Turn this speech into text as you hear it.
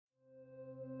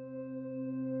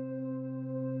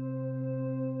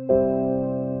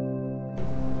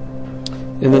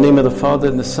In the name of the Father,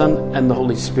 and the Son, and the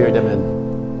Holy Spirit, amen.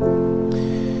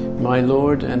 My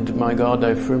Lord and my God,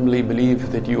 I firmly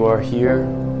believe that you are here,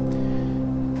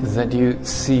 that you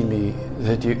see me,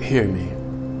 that you hear me.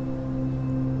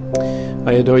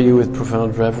 I adore you with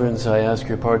profound reverence. I ask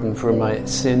your pardon for my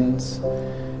sins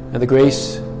and the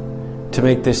grace to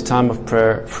make this time of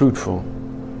prayer fruitful.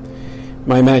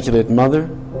 My Immaculate Mother,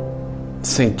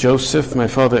 Saint Joseph, my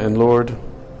Father and Lord,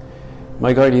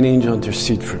 my guardian angel,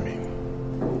 intercede for me.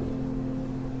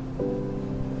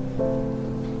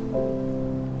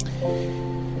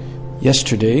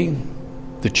 Yesterday,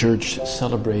 the Church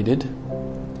celebrated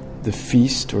the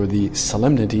feast or the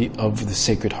solemnity of the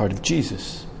Sacred Heart of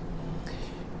Jesus.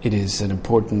 It is an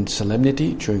important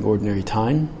solemnity during ordinary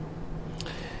time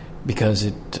because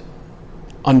it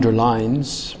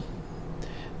underlines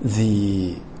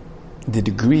the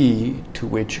degree to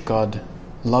which God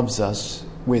loves us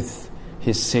with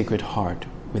His Sacred Heart,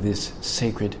 with His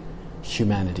sacred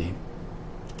humanity.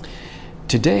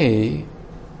 Today,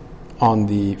 on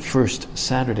the first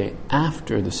Saturday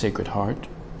after the Sacred Heart,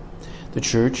 the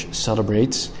Church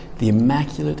celebrates the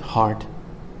Immaculate Heart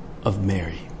of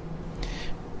Mary,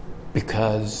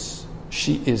 because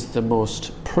she is the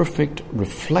most perfect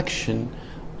reflection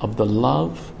of the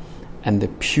love and the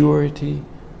purity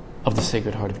of the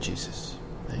Sacred Heart of Jesus.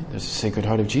 Right? There's the Sacred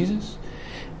Heart of Jesus,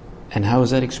 and how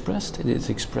is that expressed? It is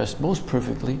expressed most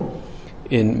perfectly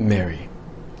in Mary.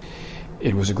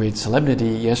 It was a great solemnity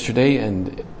yesterday,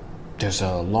 and there's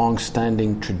a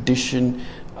long-standing tradition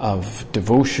of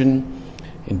devotion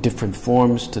in different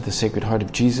forms to the Sacred Heart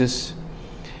of Jesus.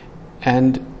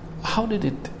 And how did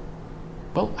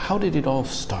it all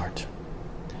start?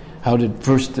 How did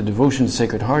first the devotion to the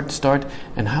Sacred Heart start,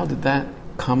 and how did that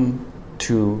come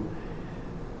to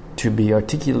be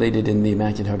articulated in the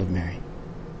Immaculate Heart of Mary?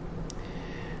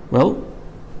 Well,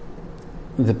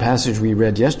 the passage we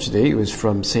read yesterday was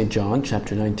from St. John,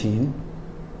 chapter 19,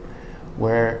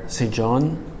 where St.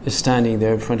 John is standing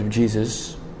there in front of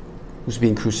Jesus, who's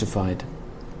being crucified.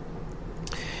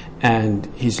 And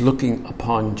he's looking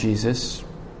upon Jesus,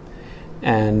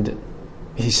 and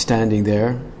he's standing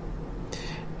there.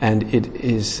 And it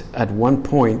is at one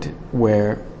point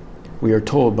where we are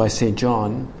told by St.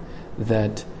 John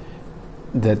that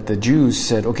the Jews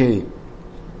said, okay,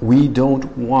 we don't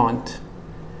want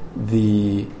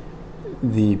the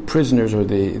prisoners or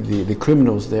the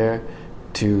criminals there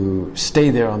to stay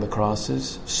there on the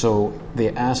crosses, so they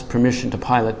asked permission to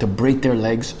Pilate to break their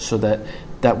legs so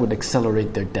that would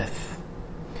accelerate their death.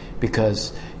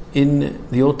 Because in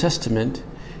the Old Testament,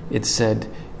 it said,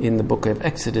 in the book of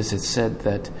Exodus, it said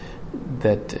that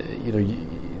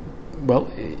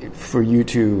for you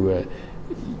to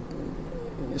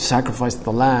sacrifice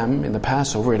the lamb in the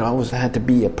Passover, it always had to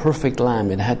be a perfect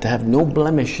lamb. It had to have no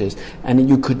blemishes, and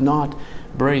you could not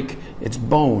break its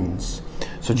bones.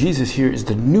 So Jesus here is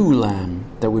the new lamb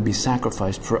that would be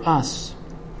sacrificed for us.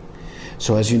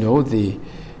 So as you know, the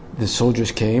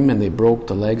soldiers came and they broke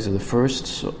the legs of the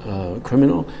first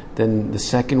criminal, then the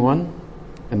second one,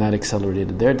 and that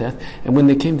accelerated their death. And when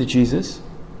they came to Jesus,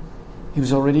 he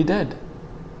was already dead.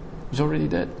 He was already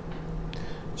dead.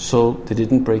 So they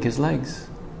didn't break his legs.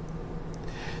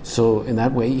 So in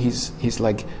that way, he's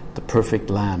like the perfect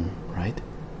lamb, right?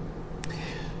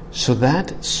 So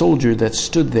that soldier that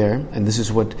stood there, and this is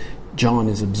what John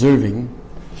is observing,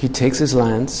 he takes his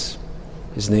lance,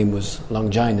 his name was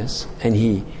Longinus, and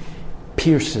he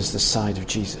pierces the side of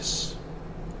Jesus.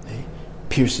 Okay?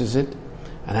 Pierces it,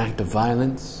 an act of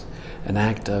violence, an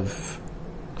act of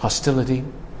hostility,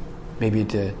 maybe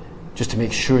just to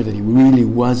make sure that he really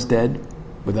was dead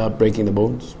without breaking the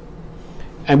bones.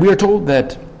 And we are told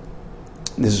that,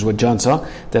 this is what John saw,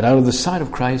 that out of the side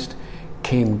of Christ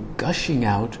came gushing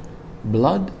out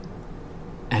blood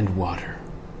and water.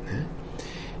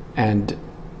 And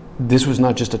this was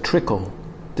not just a trickle.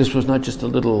 This was not just a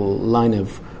little line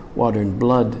of water and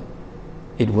blood.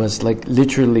 It was like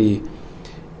literally,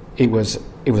 it was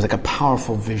like a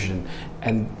powerful vision.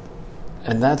 And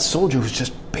that soldier was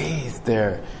just bathed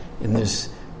there in this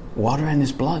water and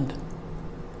this blood.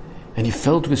 And he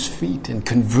fell to his feet and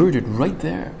converted right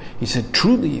there. He said,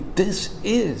 truly, this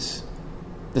is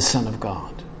the Son of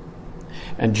God.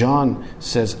 And John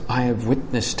says, I have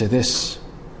witnessed to this.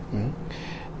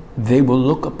 They will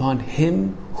look upon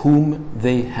him whom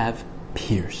they have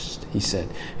pierced, he said.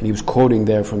 And he was quoting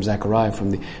there from Zechariah,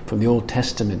 from the Old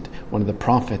Testament, one of the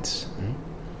prophets.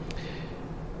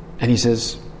 And he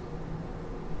says,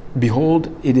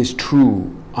 behold, it is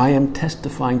true. I am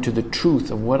testifying to the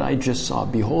truth of what I just saw.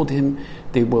 Behold him,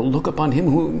 they will look upon him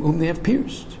whom they have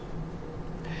pierced.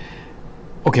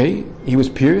 Okay, he was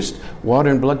pierced, water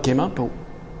and blood came up, but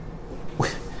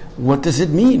what does it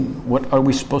mean? What are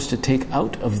we supposed to take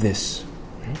out of this?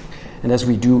 And as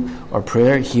we do our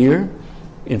prayer here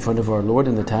in front of our Lord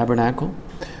in the tabernacle,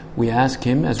 we ask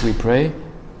Him as we pray,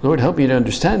 Lord, help me to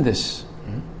understand this.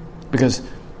 Because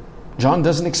John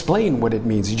doesn't explain what it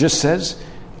means. He just says,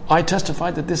 I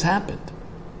testify that this happened.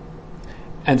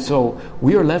 And so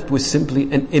we are left with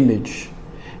simply an image.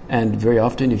 And very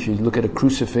often, if you look at a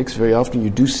crucifix, very often you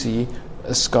do see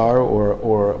a scar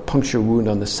or a puncture wound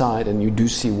on the side, and you do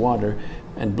see water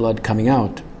and blood coming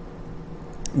out.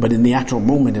 But in the actual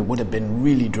moment, it would have been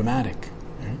really dramatic.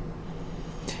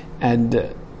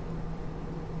 And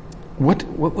what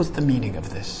was the meaning of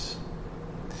this?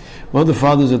 Well, the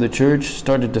fathers of the church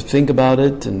started to think about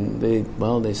it, and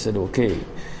they said, okay,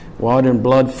 water and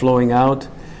blood flowing out,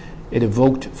 it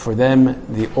evoked for them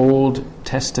the Old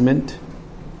Testament.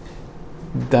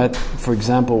 That, for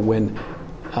example, when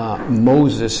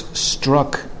Moses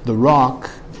struck the rock,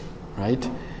 right?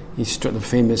 He struck the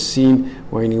famous scene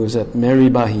when he was at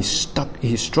Meribah. He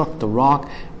struck the rock,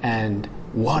 and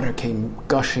water came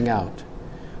gushing out.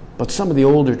 But some of the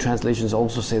older translations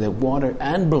also say that water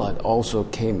and blood also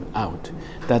came out.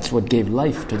 That's what gave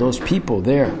life to those people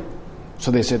there.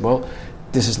 So they said, well,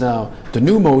 this is now the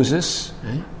new Moses,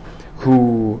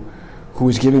 who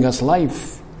is giving us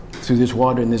life through this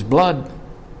water and this blood.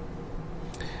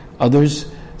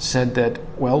 Others said that,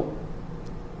 well,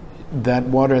 that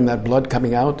water and that blood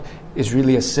coming out is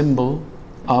really a symbol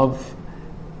of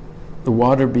the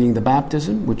water being the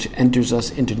baptism, which enters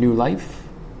us into new life,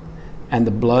 and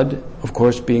the blood, of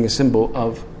course, being a symbol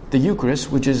of the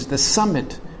Eucharist, which is the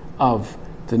summit of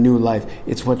the new life.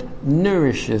 It's what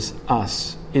nourishes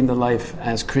us in the life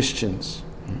as Christians.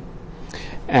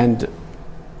 And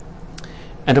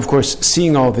of course,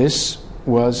 seeing all this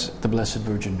was the Blessed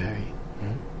Virgin Mary.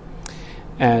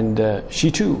 And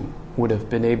she too would have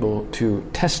been able to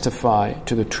testify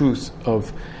to the truth of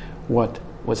what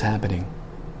was happening.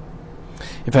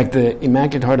 In fact, the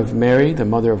Immaculate Heart of Mary, the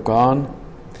Mother of God,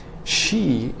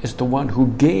 she is the one who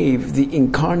gave the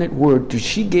incarnate Word.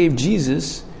 She gave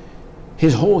Jesus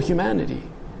His whole humanity.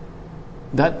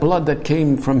 That blood that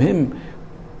came from Him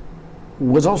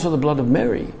was also the blood of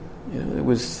Mary.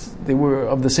 They were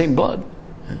of the same blood.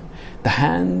 The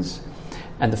hands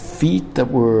and the feet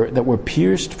that were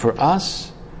pierced for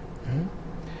us,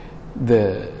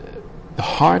 the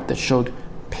heart that showed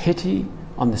pity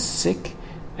on the sick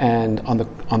and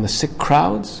on the sick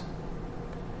crowds.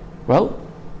 Well,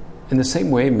 in the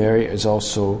same way, Mary is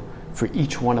also for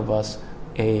each one of us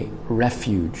a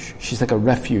refuge. She's like a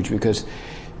refuge because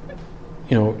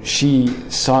she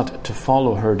sought to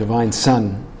follow her divine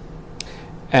Son.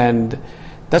 And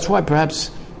that's why perhaps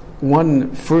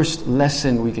one first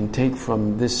lesson we can take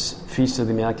from this Feast of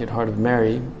the Immaculate Heart of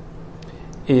Mary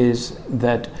is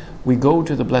that we go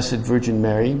to the Blessed Virgin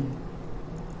Mary,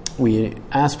 we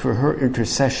ask for her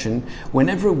intercession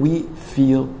whenever we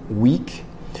feel weak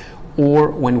or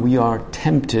when we are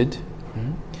tempted,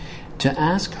 to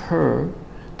ask her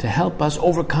to help us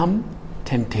overcome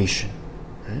temptation.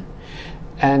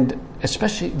 And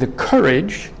especially the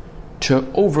courage to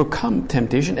overcome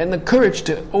temptation, and the courage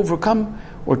to overcome,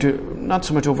 or to not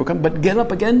so much overcome, but get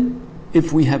up again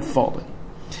if we have fallen.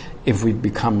 If we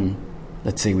become,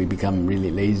 let's say we become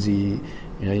really lazy,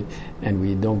 right, and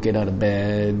we don't get out of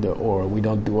bed, or we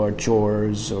don't do our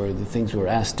chores, or the things we're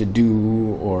asked to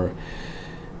do, or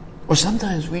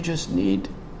sometimes we just need,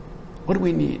 what do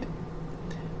we need?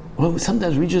 Well,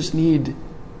 sometimes we just need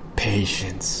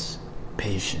patience.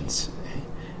 Patience.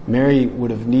 Mary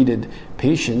would have needed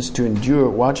patience to endure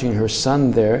watching her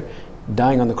son there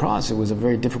dying on the cross. It was a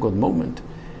very difficult moment.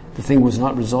 The thing was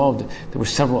not resolved. There were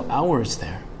several hours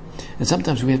there. And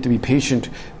sometimes we have to be patient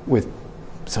with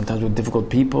difficult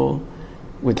people,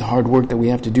 with hard work that we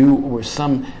have to do, or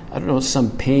some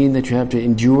pain that you have to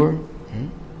endure.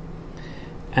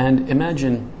 And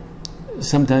imagine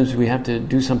sometimes we have to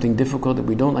do something difficult that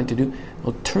we don't like to do.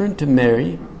 Well, turn to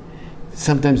Mary.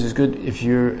 Sometimes it's good if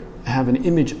you have an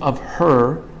image of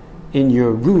her in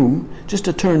your room, just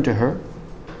to turn to her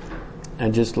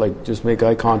and just make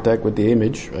eye contact with the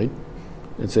image, right?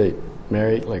 And say,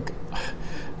 Mary,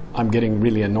 I'm getting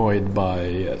really annoyed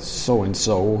by so and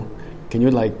so. Can you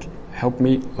help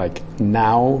me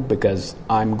now, because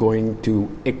I'm going to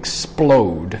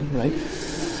explode, right?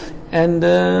 And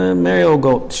Mary will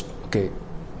go, okay,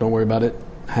 don't worry about it.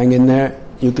 Hang in there.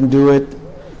 You can do it.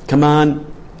 Come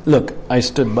on. Look, I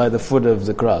stood by the foot of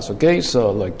the cross, okay?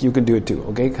 So, you can do it too,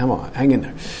 okay? Come on, hang in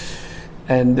there.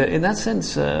 And in that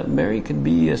sense, Mary can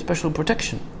be a special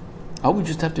protection. All we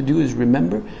just have to do is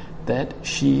remember that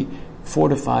she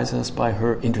fortifies us by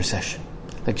her intercession.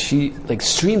 Like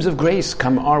streams of grace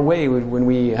come our way when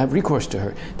we have recourse to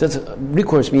her.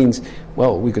 Recourse means,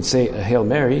 well, we could say a Hail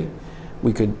Mary.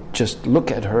 We could just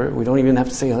look at her. We don't even have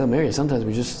to say Hail Mary. Sometimes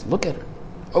we just look at her.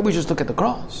 Or we just look at the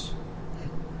cross.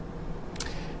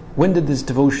 When did this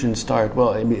devotion start? Well,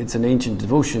 I mean, it's an ancient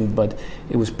devotion, but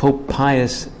it was Pope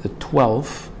Pius XII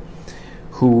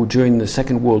who, during the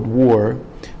Second World War,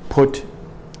 put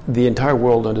the entire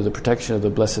world under the protection of the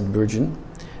Blessed Virgin,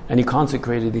 and he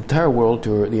consecrated the entire world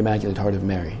to the Immaculate Heart of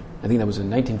Mary. I think that was in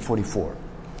 1944.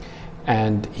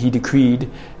 And he decreed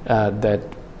that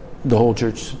the whole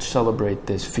church should celebrate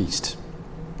this feast.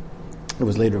 It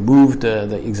was later moved,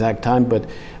 the exact time, but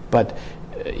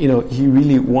he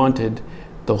really wanted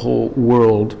the whole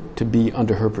world to be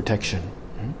under her protection.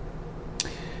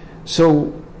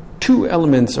 So, two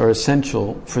elements are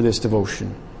essential for this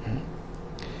devotion.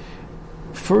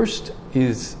 First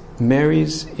is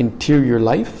Mary's interior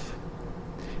life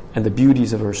and the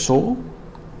beauties of her soul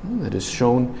that is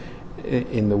shown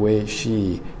in the way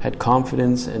she had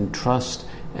confidence and trust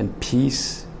and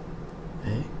peace,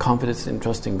 confidence and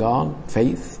trust in God,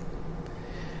 faith,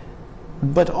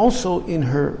 but also in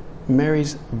her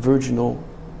Mary's virginal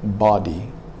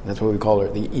body. That's what we call her,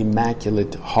 the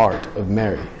Immaculate Heart of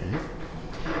Mary.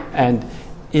 And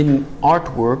in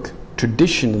artwork,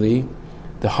 traditionally,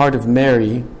 the Heart of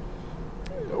Mary,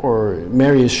 or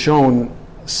Mary, is shown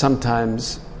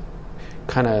sometimes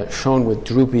kind of shown with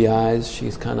droopy eyes.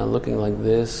 She's kind of looking like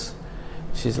this.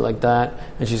 She's like that.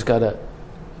 And she's got a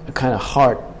kind of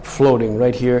heart floating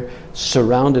right here,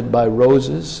 surrounded by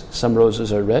roses. Some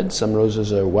roses are red, some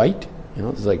roses are white.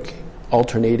 It's like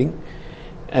alternating.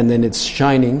 And then it's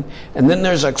shining. And then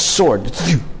there's a sword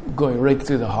going right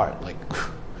through the heart. Like,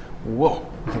 whoa.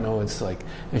 It's like,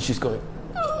 and she's going,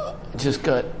 just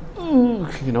got,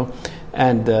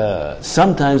 and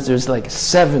sometimes there's like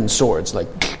 7 swords, like,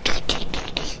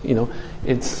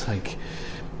 it's like,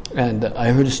 and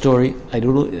I heard a story, I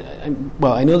don't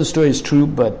know, I know the story is true,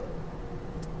 but,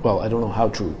 I don't know how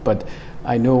true, but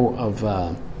I know of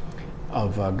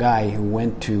a guy who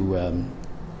went to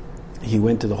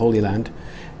the Holy Land,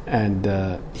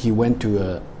 and he went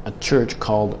to a church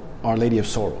called Our Lady of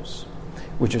Sorrows,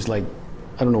 which is like,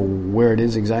 I don't know where it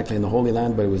is exactly in the Holy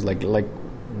Land, but it was like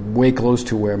way close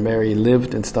to where Mary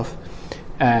lived and stuff.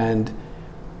 And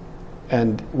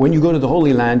when you go to the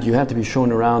Holy Land, you have to be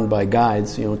shown around by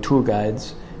guides, tour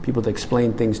guides, people that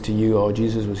explain things to you. Oh,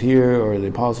 Jesus was here, or the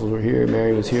apostles were here,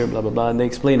 Mary was here, blah, blah, blah, and they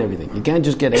explain everything. You can't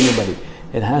just get anybody.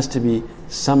 It has to be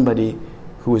somebody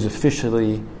who is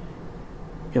officially,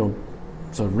 sort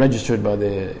of registered by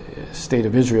the State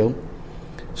of Israel.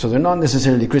 So they're not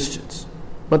necessarily Christians,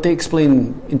 but they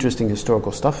explain interesting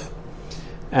historical stuff.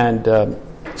 And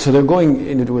so they're going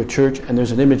into a church, and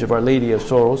there's an image of Our Lady of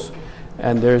Sorrows,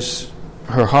 and there's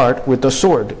her heart with the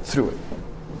sword through it.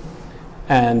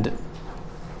 And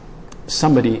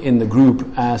somebody in the group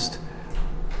asked,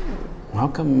 how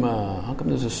come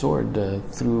there's a sword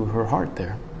through her heart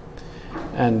there?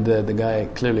 And the guy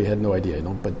clearly had no idea,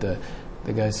 but the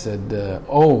guy said,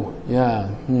 oh, yeah,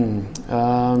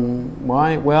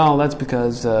 why? Well, that's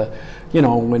because,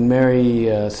 when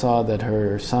Mary saw that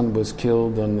her son was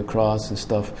killed on the cross and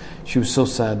stuff, she was so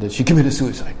sad that she committed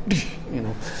suicide,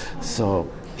 So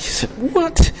he said,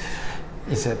 what?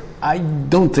 He said, I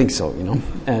don't think so,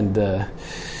 And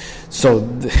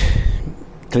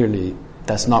clearly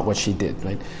that's not what she did,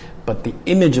 right? But the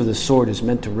image of the sword is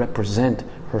meant to represent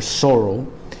her sorrow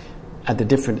at the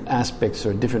different aspects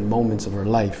or different moments of her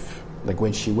life. Like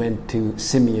when she went to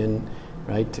Simeon,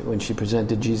 right? When she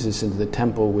presented Jesus into the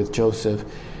temple with Joseph,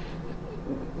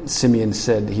 Simeon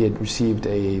said he had received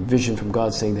a vision from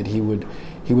God saying that he would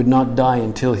not die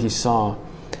until he saw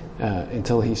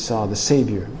the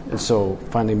Savior. And so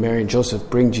finally Mary and Joseph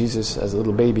bring Jesus as a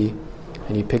little baby,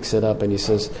 and he picks it up and he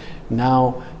says,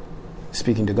 now,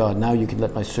 speaking to God, now you can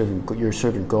let your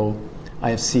servant go. I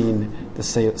have seen the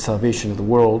salvation of the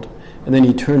world. And then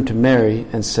he turned to Mary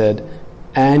and said,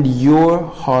 and your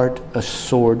heart a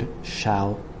sword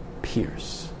shall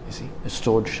pierce. You see, a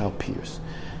sword shall pierce.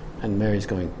 And Mary's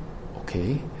going,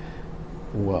 okay,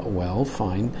 well,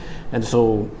 fine. And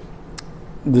so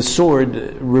the sword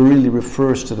really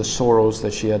refers to the sorrows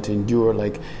that she had to endure,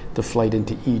 like the flight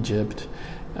into Egypt,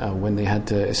 when they had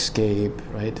to escape,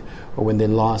 right? Or when they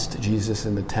lost Jesus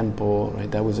in the temple,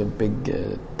 right? That was a big,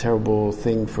 terrible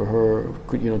thing for her,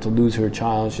 to lose her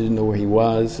child. She didn't know where he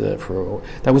was.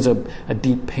 That was a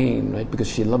deep pain, right? Because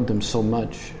she loved him so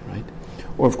much, right?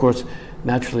 Or, of course,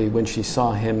 naturally, when she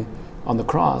saw him on the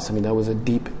cross, that was a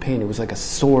deep pain. It was like a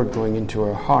sword going into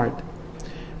her heart.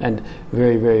 And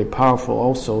very, very powerful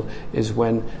also is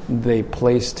when they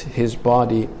placed his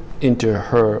body into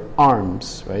her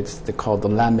arms, right? They're called the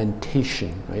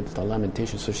lamentation, right? It's the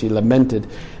lamentation. So she lamented,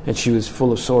 and she was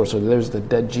full of sorrow. So there's the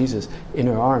dead Jesus in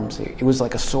her arms. It was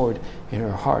like a sword in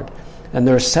her heart. And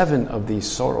there are 7 of these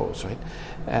sorrows, right?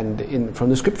 And from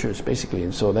the scriptures, basically.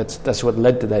 And so that's what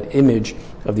led to that image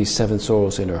of these 7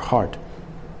 sorrows in her heart.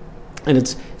 And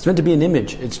it's meant to be an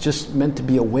image. It's just meant to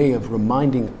be a way of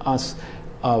reminding us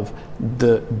of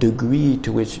the degree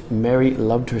to which Mary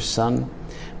loved her son,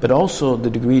 but also the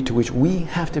degree to which we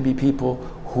have to be people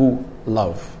who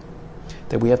love.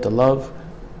 That we have to love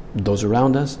those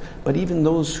around us, but even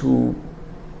those who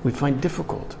we find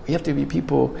difficult. We have to be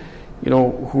people,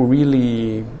 who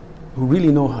really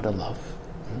know how to love.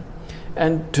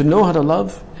 And to know how to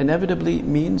love inevitably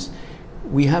means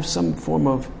we have some form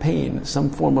of pain, some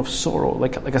form of sorrow,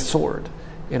 like a sword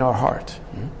in our heart.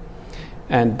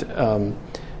 And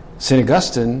St.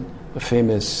 Augustine, a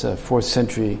famous 4th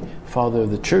century father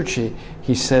of the church,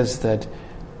 he says that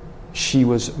Mary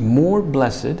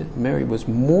was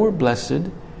more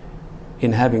blessed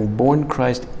in having born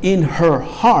Christ in her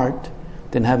heart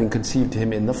than having conceived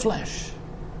him in the flesh.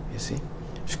 You see?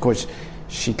 Of course,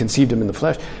 she conceived him in the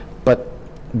flesh,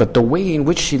 but the way in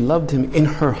which she loved him in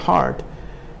her heart,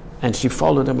 and she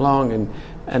followed him along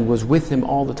and was with him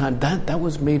all the time, that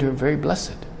was made her very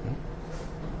blessed.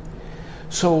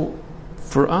 So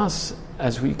for us,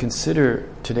 as we consider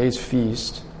today's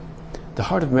feast, the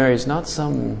Heart of Mary is not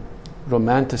some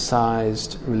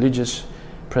romanticized religious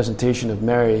presentation of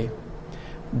Mary,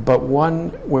 but one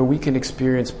where we can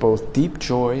experience both deep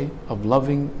joy of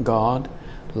loving God,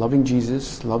 loving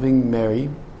Jesus, loving Mary,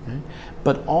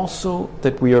 but also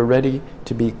that we are ready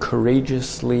to be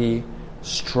courageously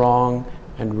strong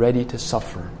and ready to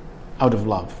suffer out of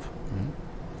love.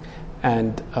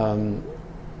 And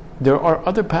there are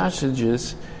other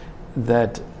passages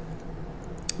that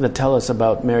tell us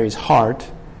about Mary's heart,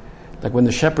 like when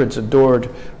the shepherds adored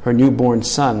her newborn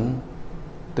son.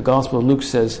 The Gospel of Luke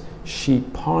says she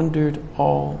pondered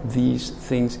all these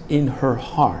things in her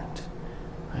heart.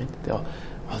 Right?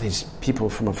 All these people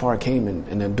from afar came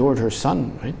and adored her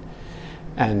son, right?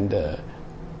 And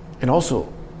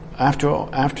also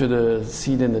after the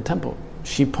scene in the temple,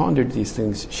 she pondered these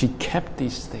things. She kept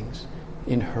these things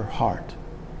in her heart.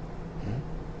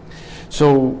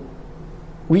 So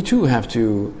we too have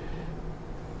to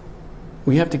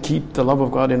keep the love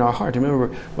of God in our heart. Remember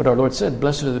what our Lord said,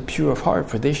 "Blessed are the pure of heart,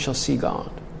 for they shall see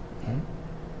God."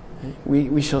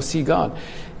 We shall see God.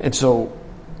 And so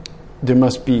there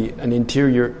must be an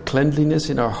interior cleanliness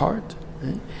in our heart,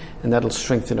 and that'll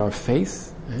strengthen our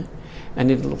faith, and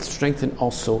it'll strengthen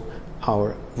also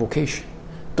our vocation.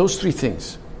 Those 3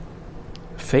 things: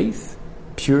 faith,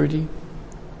 purity,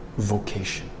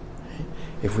 vocation.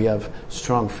 If we have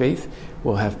strong faith,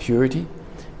 we'll have purity.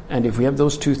 And if we have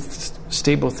those 2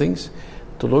 stable things,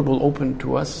 the Lord will open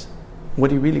to us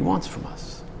what He really wants from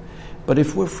us. But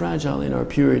if we're fragile in our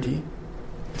purity,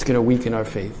 it's going to weaken our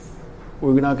faith.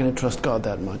 We're not going to trust God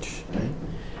that much. Right?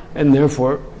 And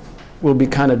therefore, we'll be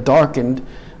kind of darkened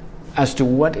as to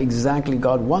what exactly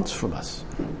God wants from us.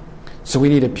 So we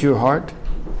need a pure heart,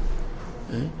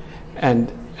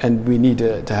 and we need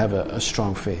to have a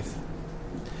strong faith.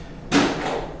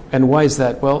 And why is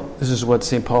that? Well, this is what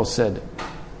St. Paul said.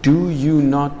 "Do you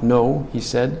not know," he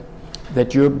said,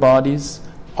 "that your bodies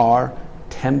are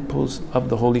temples of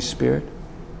the Holy Spirit?"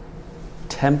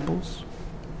 Temples.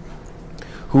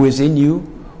 "Who is in you,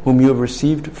 whom you have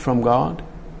received from God?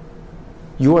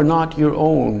 You are not your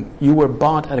own. You were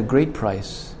bought at a great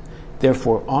price.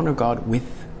 Therefore, honor God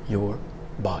with your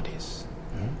bodies."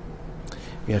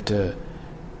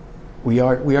 We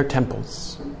are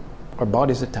temples. Our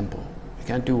body is a temple. We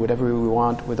can't do whatever we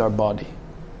want with our body.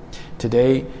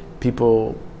 Today,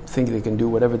 people think they can do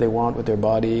whatever they want with their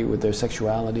body, with their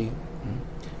sexuality.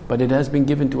 But it has been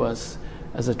given to us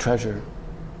as a treasure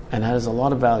and has a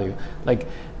lot of value. Like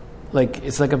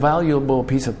it's like a valuable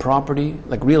piece of property,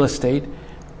 like real estate.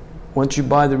 Once you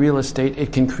buy the real estate,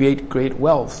 it can create great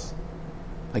wealth.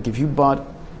 Like if you bought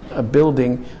a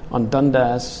building on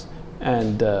Dundas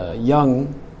and Yonge,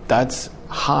 that's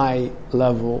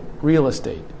high-level real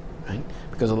estate, right?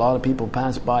 Because a lot of people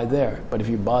pass by there. But if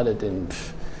you bought it in,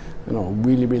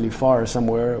 really, really far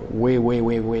somewhere, way, way,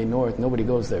 way, way north, nobody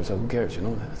goes there. So who cares,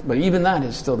 But even that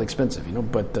is still expensive,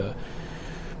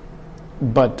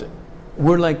 But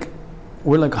we're like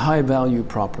high-value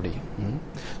property.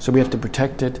 So we have to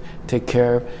protect it, take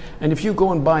care. And if you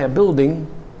go and buy a building,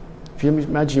 if you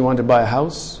imagine you want to buy a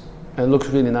house, and it looks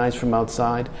really nice from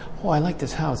outside. Oh, I like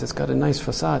this house. It's got a nice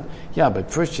facade. Yeah,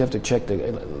 but first you have to check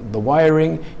the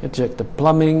wiring. You have to check the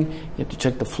plumbing. You have to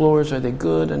check the floors. Are they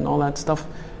good? And all that stuff.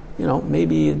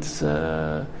 Maybe it's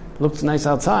looks nice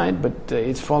outside, but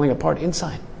it's falling apart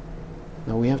inside.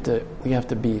 No, we have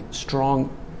to be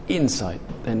strong inside,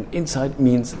 and inside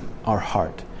means our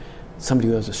heart. Somebody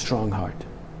who has a strong heart.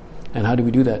 And how do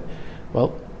we do that?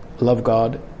 Well, love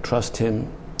God, trust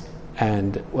Him,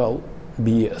 and, well,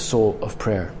 be a soul of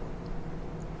prayer.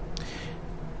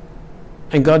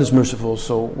 And God is merciful,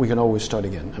 so we can always start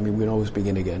again. I mean, we can always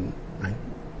begin again, right?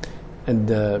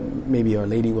 And maybe Our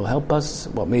Lady will help us.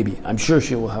 Well, maybe. I'm sure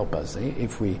she will help us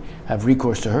if we have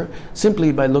recourse to her.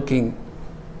 Simply by looking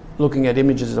at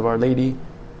images of Our Lady,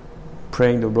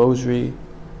 praying the Rosary.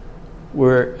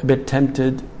 We're a bit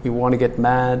tempted. We want to get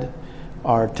mad.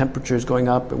 Our temperature is going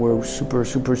up, and we're super,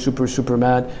 super, super, super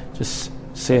mad. Just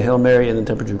say a Hail Mary, and the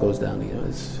temperature goes down.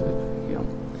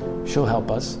 She'll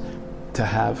help us to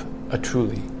have a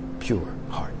truly pure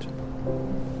heart.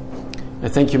 I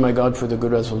thank you, my God, for the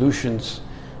good resolutions,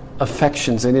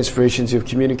 affections, and inspirations you've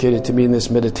communicated to me in this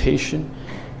meditation.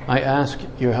 I ask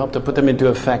your help to put them into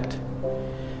effect.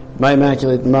 My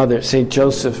Immaculate Mother, Saint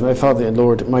Joseph, my Father and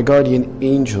Lord, my guardian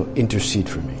angel, intercede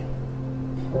for me.